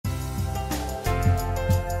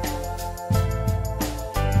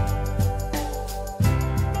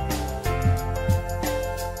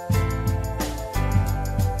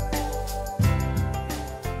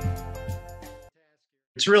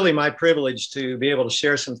It's really my privilege to be able to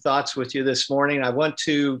share some thoughts with you this morning. I want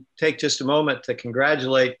to take just a moment to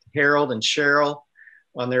congratulate Harold and Cheryl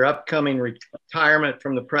on their upcoming retirement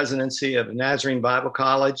from the presidency of Nazarene Bible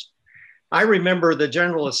College. I remember the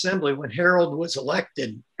General Assembly when Harold was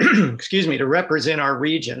elected, to represent our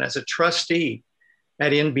region as a trustee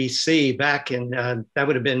at NBC back in, that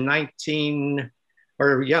would have been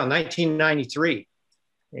 1993.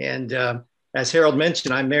 And as Harold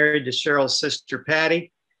mentioned, I'm married to Cheryl's sister,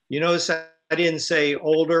 Patty. You notice I didn't say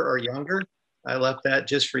older or younger. I left that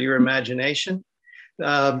just for your imagination.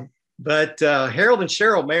 But Harold and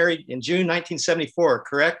Cheryl married in June 1974,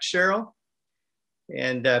 correct, Cheryl?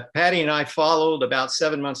 And Patty and I followed about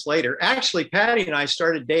 7 months later. Actually, Patty and I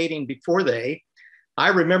started dating before they. I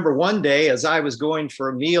remember one day as I was going for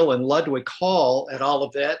a meal in Ludwig Hall at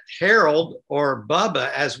Olivet, Harold, or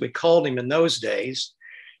Bubba, as we called him in those days,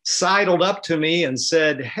 sidled up to me and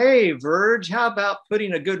said, "Hey, Virg, how about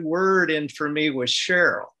putting a good word in for me with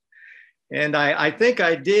Cheryl?" And I think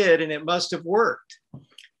I did, and it must have worked.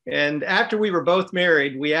 And after we were both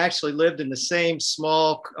married, we actually lived in the same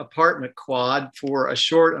small apartment quad for a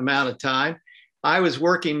short amount of time. I was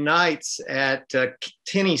working nights at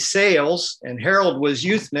Tenney Sales, and Harold was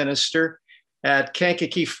youth minister at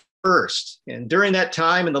Kankakee First. And during that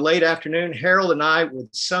time in the late afternoon, Harold and I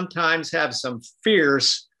would sometimes have some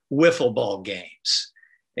fierce wiffle ball games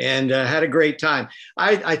and had a great time.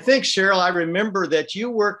 I think, Cheryl, I remember that you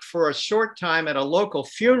worked for a short time at a local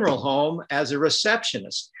funeral home as a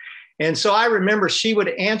receptionist. And so I remember she would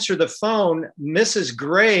answer the phone, "Mrs.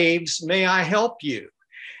 Graves, may I help you?"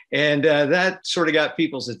 And that sort of got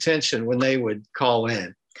people's attention when they would call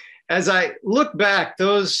in. As I look back,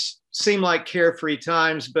 those seem like carefree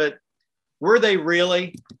times, but were they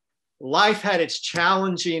really? Life had its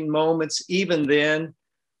challenging moments even then,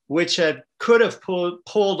 which could have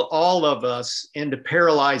pulled all of us into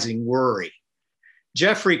paralyzing worry.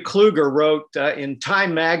 Jeffrey Kluger wrote in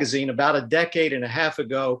Time magazine about a decade and a half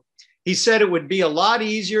ago, he said it would be a lot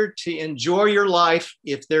easier to enjoy your life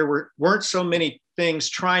if there weren't so many things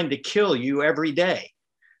trying to kill you every day.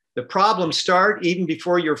 The problems start even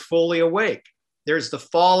before you're fully awake. There's the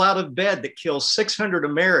fall out of bed that kills 600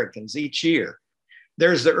 Americans each year.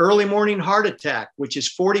 There's the early morning heart attack, which is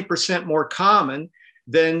 40% more common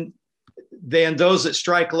than those that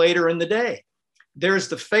strike later in the day. There's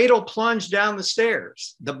the fatal plunge down the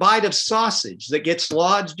stairs, the bite of sausage that gets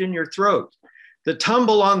lodged in your throat, the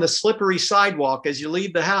tumble on the slippery sidewalk as you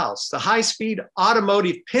leave the house, the high-speed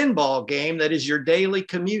automotive pinball game that is your daily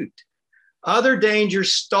commute. Other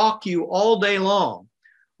dangers stalk you all day long.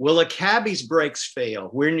 Will a cabbie's brakes fail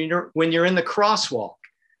when you're in the crosswalk?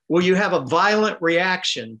 Will you have a violent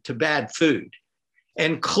reaction to bad food?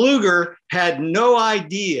 And Kluger had no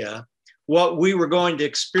idea what we were going to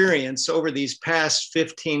experience over these past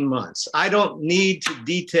 15 months. I don't need to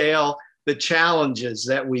detail the challenges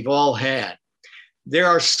that we've all had. There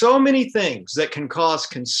are so many things that can cause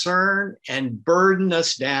concern and burden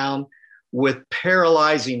us down with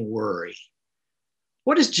paralyzing worry.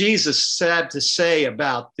 What does Jesus have to say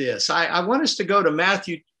about this? I want us to go to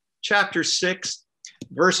Matthew chapter 6,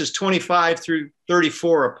 verses 25 through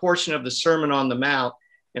 34, a portion of the Sermon on the Mount,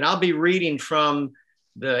 and I'll be reading from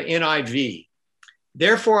the NIV.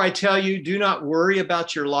 "Therefore, I tell you, do not worry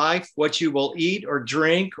about your life, what you will eat or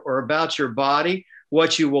drink, or about your body,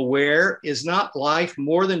 what you will wear. Is not life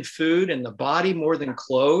more than food and the body more than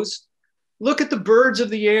clothes? Look at the birds of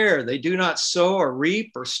the air. They do not sow or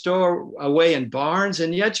reap or store away in barns,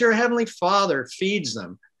 and yet your heavenly Father feeds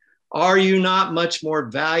them. Are you not much more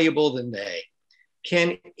valuable than they?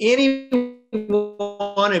 Can any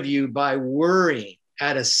one of you, by worrying,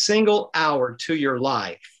 add a single hour to your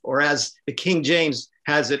life?" Or as the King James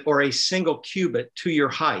has it, "or a single cubit to your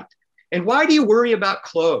height. And why do you worry about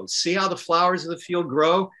clothes? See how the flowers of the field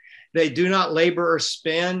grow? They do not labor or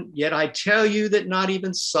spin. Yet I tell you that not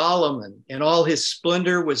even Solomon in all his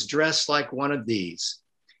splendor was dressed like one of these.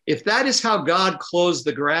 If that is how God clothes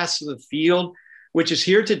the grass of the field, which is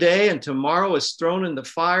here today and tomorrow is thrown in the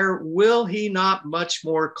fire, will he not much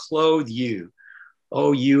more clothe you,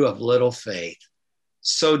 O you of little faith?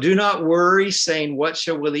 So do not worry, saying, what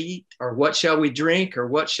shall we eat, or what shall we drink, or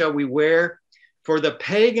what shall we wear? For the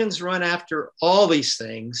pagans run after all these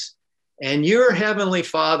things, and your heavenly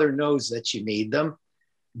Father knows that you need them.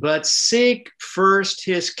 But seek first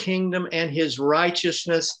his kingdom and his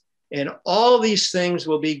righteousness, and all these things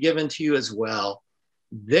will be given to you as well.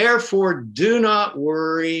 Therefore, do not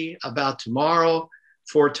worry about tomorrow,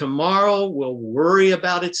 for tomorrow will worry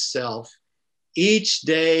about itself. Each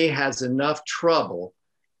day has enough trouble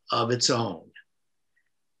of its own."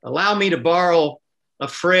 Allow me to borrow a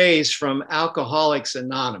phrase from Alcoholics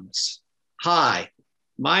Anonymous. Hi,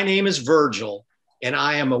 my name is Virgil, and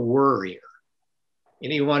I am a worrier.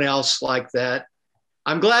 Anyone else like that?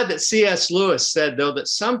 I'm glad that C.S. Lewis said, though, that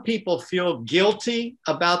some people feel guilty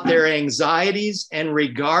about their anxieties and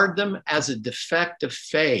regard them as a defect of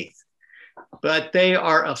faith, but they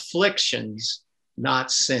are afflictions,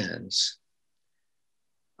 not sins.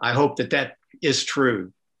 I hope that that is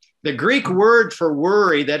true. The Greek word for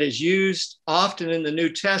worry that is used often in the New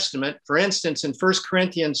Testament, for instance, in 1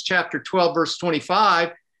 Corinthians chapter 12, verse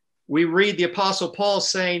 25, we read the Apostle Paul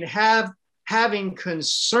saying, having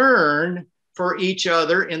concern for each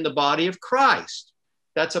other in the body of Christ.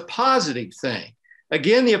 That's a positive thing.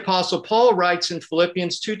 Again, the Apostle Paul writes in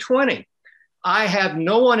Philippians 2:20, I have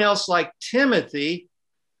no one else like Timothy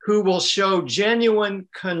who will show genuine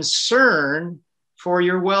concern for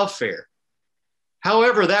your welfare.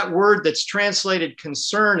 However, that word that's translated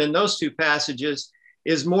concern in those two passages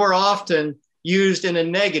is more often used in a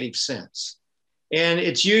negative sense. And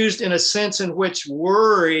it's used in a sense in which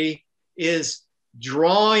worry is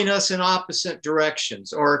drawing us in opposite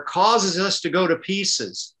directions or causes us to go to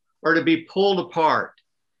pieces or to be pulled apart.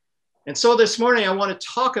 And so this morning, I want to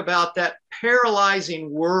talk about that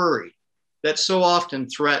paralyzing worry that so often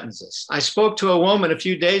threatens us. I spoke to a woman a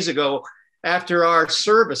few days ago after our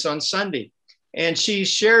service on Sunday, and she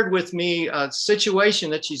shared with me a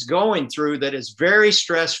situation that she's going through that is very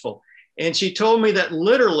stressful. And she told me that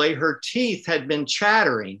literally her teeth had been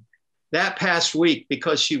chattering that past week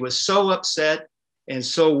because she was so upset and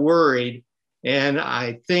so worried. And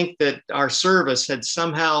I think that our service had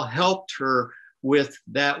somehow helped her with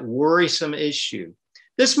that worrisome issue.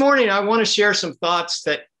 This morning, I want to share some thoughts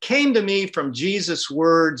that came to me from Jesus'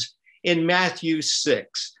 words in Matthew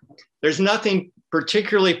 6. There's nothing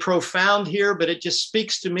particularly profound here, but it just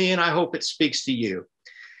speaks to me, and I hope it speaks to you.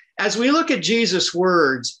 As we look at Jesus'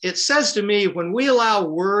 words, it says to me, when we allow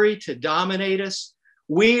worry to dominate us,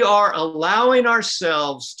 we are allowing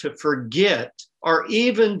ourselves to forget or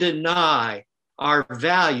even deny our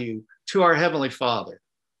value to our Heavenly Father.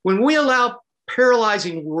 When we allow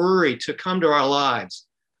paralyzing worry to come to our lives,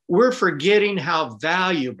 we're forgetting how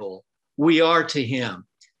valuable we are to Him.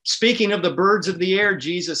 Speaking of the birds of the air,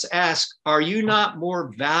 Jesus asked, are you not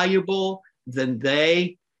more valuable than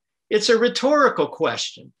they? It's a rhetorical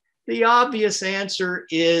question. The obvious answer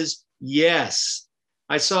is yes.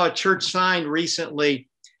 I saw a church sign recently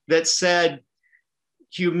that said,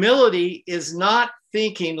 humility is not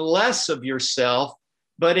thinking less of yourself,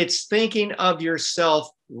 but it's thinking of yourself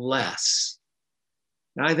less.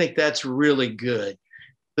 And I think that's really good.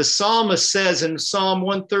 The psalmist says in Psalm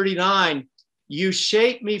 139, you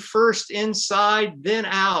shape me first inside, then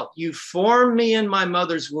out. You formed me in my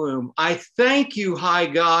mother's womb. I thank you, high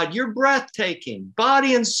God. You're breathtaking.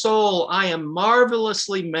 Body and soul, I am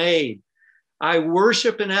marvelously made. I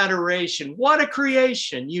worship in adoration. What a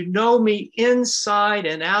creation. You know me inside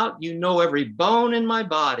and out. You know every bone in my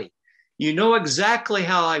body. You know exactly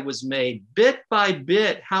how I was made, bit by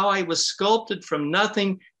bit, how I was sculpted from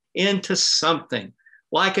nothing into something.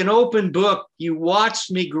 Like an open book, you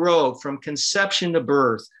watched me grow from conception to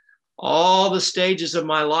birth. All the stages of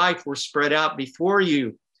my life were spread out before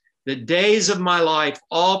you. The days of my life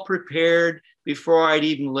all prepared before I'd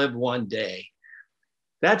even lived one day.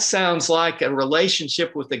 That sounds like a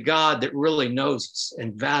relationship with a God that really knows us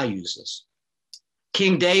and values us.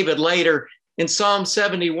 King David later in Psalm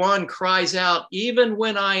 71 cries out, even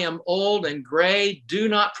when I am old and gray, do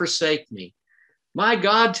not forsake me. My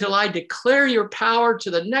God, till I declare your power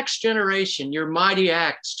to the next generation, your mighty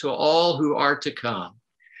acts to all who are to come.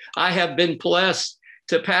 I have been blessed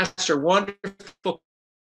to pastor wonderful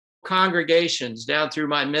congregations down through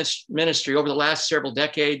my ministry over the last several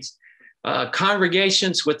decades,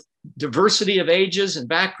 congregations with diversity of ages and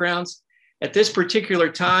backgrounds. At this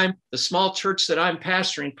particular time, the small church that I'm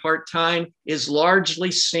pastoring part-time is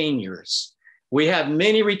largely seniors. We have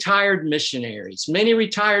many retired missionaries, many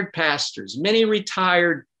retired pastors, many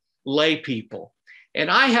retired lay people. And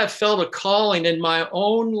I have felt a calling in my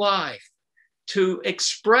own life to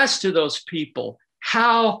express to those people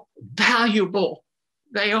how valuable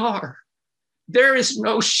they are. There is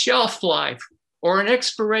no shelf life or an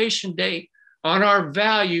expiration date on our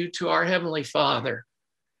value to our Heavenly Father.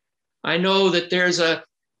 I know that there's a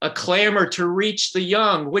clamor to reach the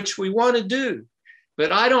young, which we want to do.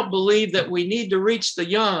 But I don't believe that we need to reach the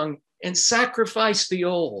young and sacrifice the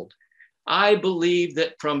old. I believe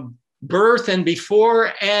that from birth and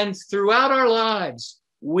before and throughout our lives,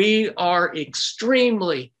 we are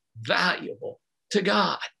extremely valuable to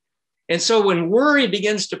God. And so when worry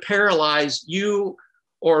begins to paralyze you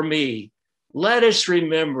or me, let us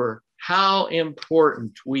remember how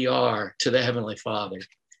important we are to the Heavenly Father.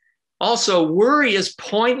 Also, worry is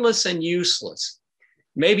pointless and useless.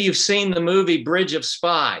 Maybe you've seen the movie Bridge of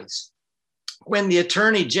Spies. When the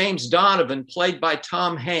attorney James Donovan, played by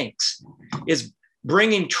Tom Hanks, is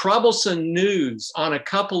bringing troublesome news on a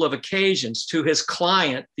couple of occasions to his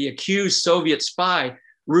client, the accused Soviet spy,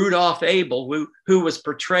 Rudolph Abel, who was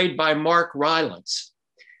portrayed by Mark Rylance.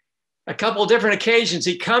 A couple of different occasions,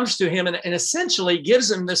 he comes to him and essentially gives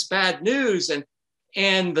him this bad news,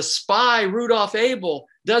 and the spy, Rudolph Abel,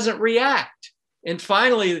 doesn't react. And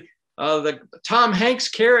finally, the Tom Hanks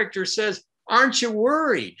character says, "Aren't you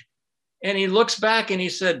worried?" And he looks back and he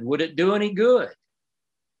said, "Would it do any good?"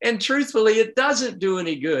 And truthfully, it doesn't do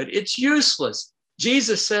any good. It's useless.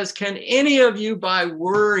 Jesus says, "Can any of you, by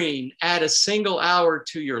worrying, add a single hour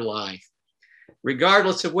to your life?"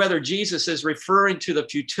 Regardless of whether Jesus is referring to the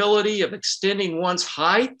futility of extending one's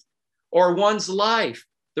height or one's life,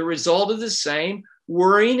 the result is the same.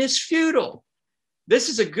 Worrying is futile. This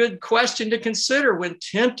is a good question to consider when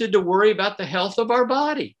tempted to worry about the health of our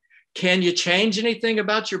body. Can you change anything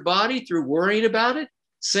about your body through worrying about it?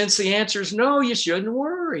 Since the answer is no, you shouldn't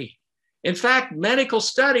worry. In fact, medical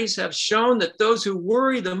studies have shown that those who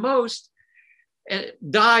worry the most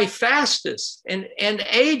die fastest and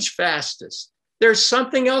age fastest. There's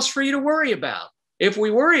something else for you to worry about. If we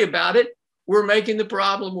worry about it, we're making the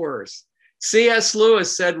problem worse. C.S.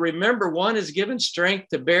 Lewis said, "Remember, one is given strength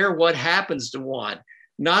to bear what happens to one,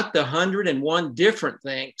 not the 101 different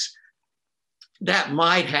things that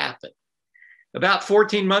might happen." About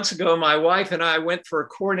 14 months ago, my wife and I went for a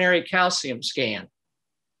coronary calcium scan.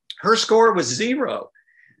 Her score was 0.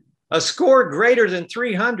 A score greater than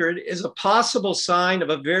 300 is a possible sign of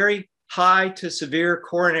a very high to severe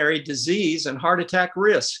coronary disease and heart attack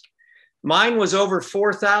risk. Mine was over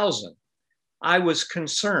 4,000. I was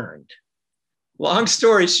concerned. Long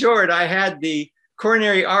story short, I had the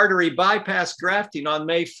coronary artery bypass grafting on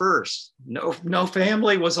May 1st. No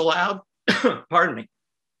family was allowed, pardon me,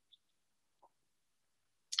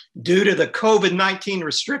 due to the COVID-19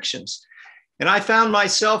 restrictions. And I found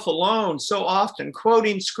myself alone so often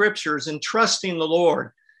quoting scriptures and trusting the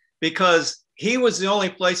Lord because he was the only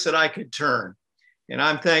place that I could turn. And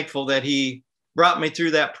I'm thankful that he brought me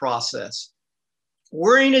through that process.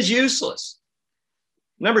 Worrying is useless.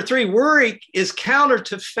 Number 3, worry is counter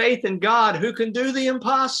to faith in God, who can do the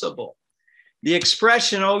impossible. The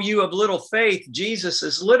expression, "Oh, you of little faith," Jesus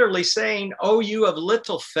is literally saying, "Oh, you of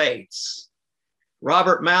little faiths."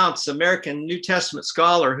 Robert Mounce, American New Testament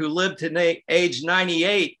scholar who lived to age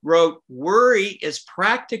 98, wrote, "Worry is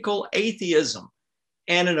practical atheism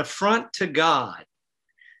and an affront to God."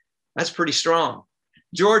 That's pretty strong.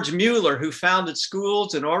 George Mueller, who founded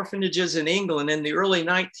schools and orphanages in England in the early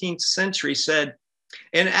 19th century, said,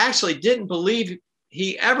 and actually didn't believe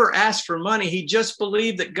he ever asked for money. He just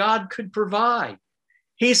believed that God could provide.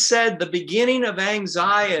 He said, "The beginning of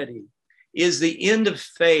anxiety is the end of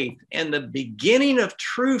faith, and the beginning of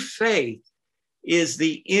true faith is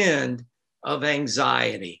the end of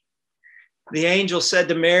anxiety." The angel said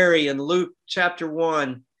to Mary in Luke chapter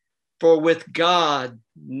 1, "For with God,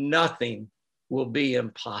 nothing will be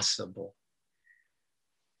impossible."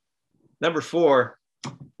 Number 4,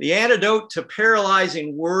 the antidote to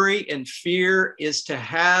paralyzing worry and fear is to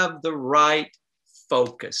have the right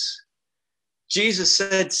focus. Jesus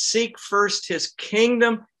said, "Seek first his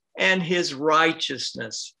kingdom and his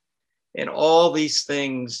righteousness, and all these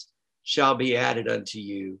things shall be added unto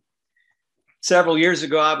you." Several years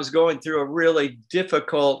ago, I was going through a really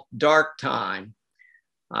difficult, dark time.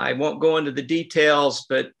 I won't go into the details,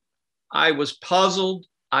 but I was puzzled.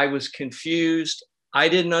 I was confused. I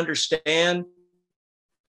didn't understand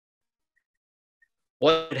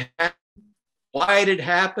what had happened, why it had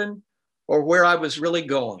happened, or where I was really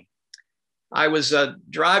going. I was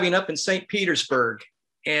driving up in St. Petersburg,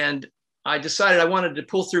 and I decided I wanted to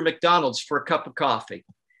pull through McDonald's for a cup of coffee.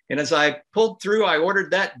 And as I pulled through, I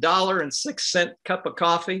ordered that $1.06 cup of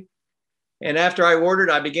coffee. And after I ordered,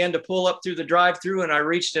 I began to pull up through the drive-through, and I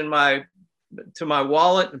reached to my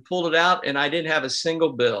wallet and pulled it out, and I didn't have a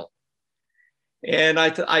single bill. And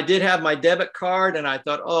I did have my debit card, and I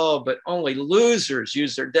thought, oh, but only losers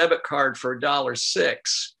use their debit card for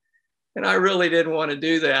 $1.06. And I really didn't want to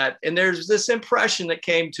do that. And there's this impression that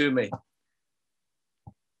came to me.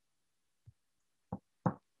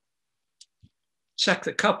 Check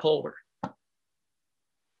the cup holder.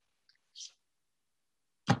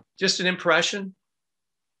 Just an impression.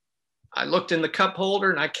 I looked in the cup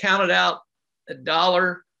holder and I counted out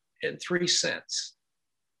 $1.03.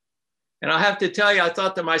 And I have to tell you, I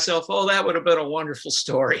thought to myself, oh, that would have been a wonderful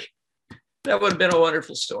story. That would have been a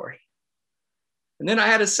wonderful story. And then I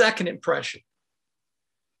had a second impression.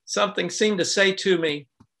 Something seemed to say to me,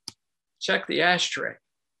 check the ashtray.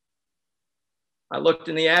 I looked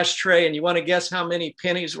in the ashtray, and you want to guess how many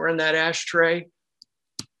pennies were in that ashtray?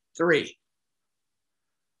 3.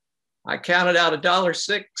 I counted out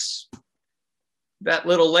 $1.06. That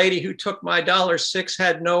little lady who took my $1.06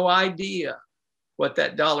 had no idea what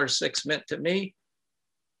that $1.06 meant to me.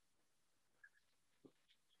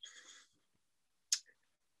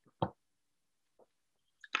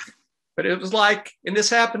 But it was like, and this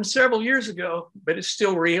happened several years ago, but it's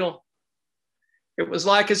still real. It was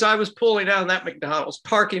like as I was pulling out of that McDonald's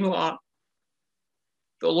parking lot,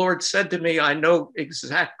 the Lord said to me, I know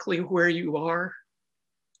exactly where you are.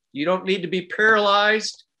 You don't need to be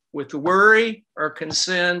paralyzed with worry or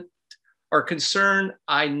concern.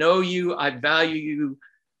 I know you, I value you,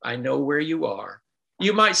 I know where you are.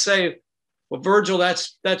 You might say, well, Virgil,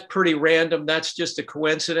 that's pretty random. That's just a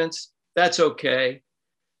coincidence. That's okay.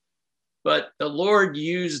 But the Lord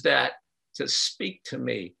used that to speak to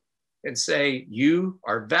me and say, you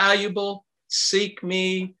are valuable, seek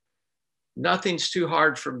me. Nothing's too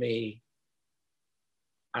hard for me.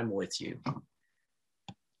 I'm with you.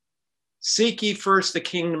 Seek ye first the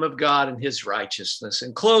kingdom of God and his righteousness.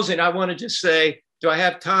 In closing, I want to just say, do I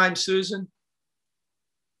have time, Susan?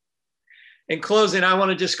 In closing, I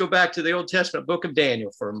want to just go back to the Old Testament book of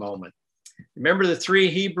Daniel for a moment. Remember the 3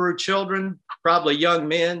 Hebrew children, probably young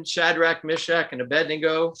men, Shadrach, Meshach, and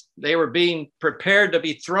Abednego? They were being prepared to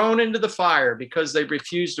be thrown into the fire because they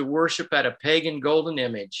refused to worship at a pagan golden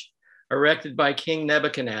image erected by King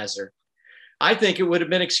Nebuchadnezzar. I think it would have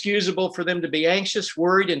been excusable for them to be anxious,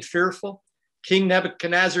 worried, and fearful. King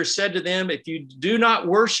Nebuchadnezzar said to them, if you do not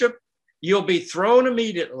worship, you'll be thrown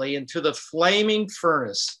immediately into the flaming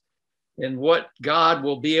furnace, and what God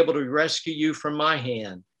will be able to rescue you from my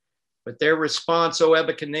hand. But their response, O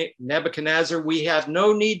Nebuchadnezzar, we have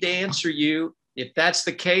no need to answer you. If that's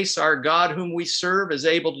the case, our God whom we serve is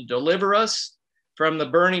able to deliver us from the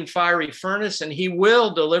burning fiery furnace, and he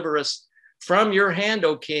will deliver us from your hand,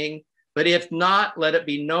 O king. But if not, let it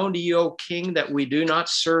be known to you, O king, that we do not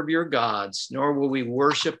serve your gods, nor will we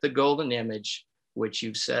worship the golden image which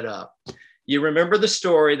you've set up. You remember the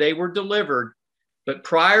story. They were delivered, but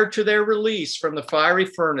prior to their release from the fiery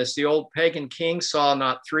furnace, the old pagan king saw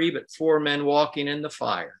not 3, but 4 men walking in the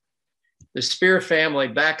fire. The Spear family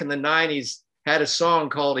back in the 90s had a song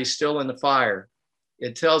called He's Still in the Fire.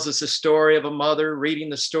 It tells us a story of a mother reading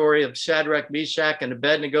the story of Shadrach, Meshach, and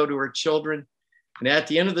Abednego to her children. And at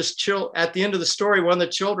the end of the story, one of the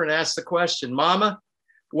children asked the question, Mama,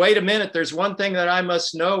 wait a minute, there's one thing that I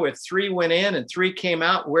must know. If 3 went in and 3 came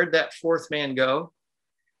out, where'd that 4th man go?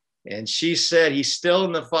 And she said, he's still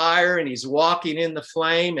in the fire and he's walking in the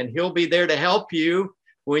flame, and he'll be there to help you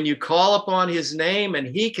when you call upon his name, and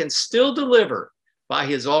he can still deliver by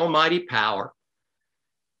his almighty power.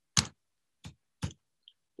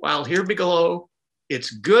 While here below,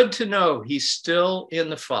 it's good to know he's still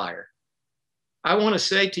in the fire. I want to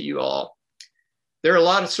say to you all, there are a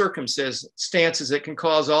lot of circumstances that can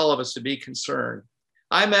cause all of us to be concerned.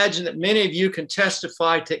 I imagine that many of you can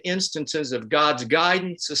testify to instances of God's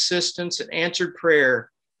guidance, assistance, and answered prayer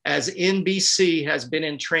as NBC has been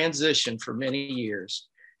in transition for many years.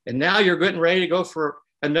 And now you're getting ready to go for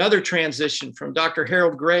another transition from Dr.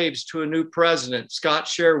 Harold Graves to a new president, Scott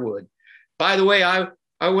Sherwood. By the way,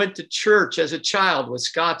 I went to church as a child with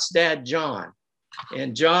Scott's dad, John.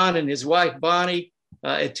 And John and his wife, Bonnie,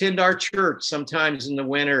 attend our church sometimes in the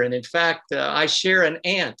winter. And in fact, I share an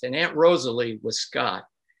Aunt Rosalie with Scott.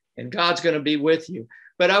 And God's going to be with you.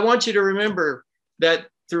 But I want you to remember that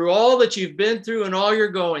through all that you've been through and all you're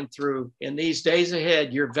going through in these days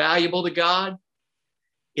ahead, you're valuable to God.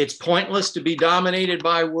 It's pointless to be dominated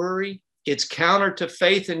by worry. It's counter to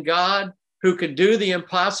faith in God, who can do the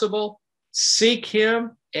impossible. Seek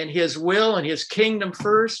him and his will and his kingdom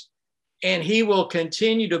first, and he will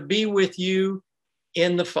continue to be with you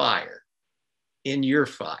in the fire, in your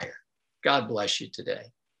fire. God bless you today.